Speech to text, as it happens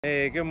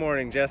Hey, good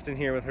morning. Justin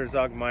here with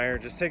Herzog Meyer.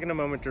 Just taking a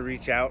moment to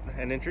reach out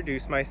and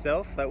introduce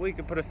myself. That way we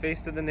could put a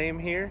face to the name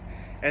here.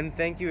 And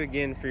thank you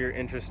again for your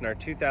interest in our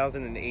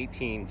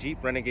 2018 Jeep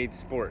Renegade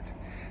Sport.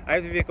 I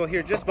have the vehicle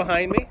here just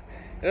behind me,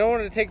 and I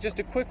wanted to take just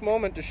a quick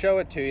moment to show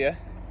it to you.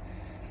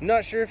 I'm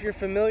not sure if you're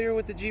familiar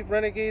with the Jeep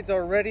Renegades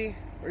already,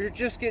 or you're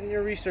just getting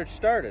your research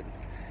started.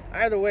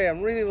 Either way,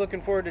 I'm really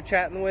looking forward to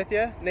chatting with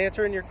you and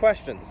answering your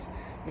questions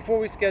before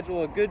we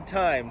schedule a good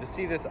time to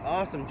see this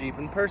awesome Jeep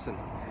in person.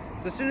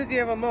 So as soon as you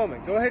have a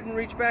moment, go ahead and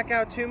reach back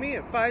out to me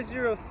at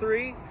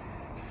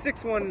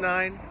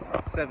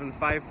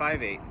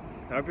 503-619-7558.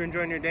 I hope you're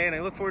enjoying your day, and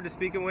I look forward to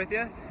speaking with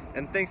you.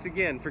 And thanks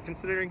again for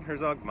considering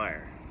Herzog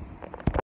Meyer.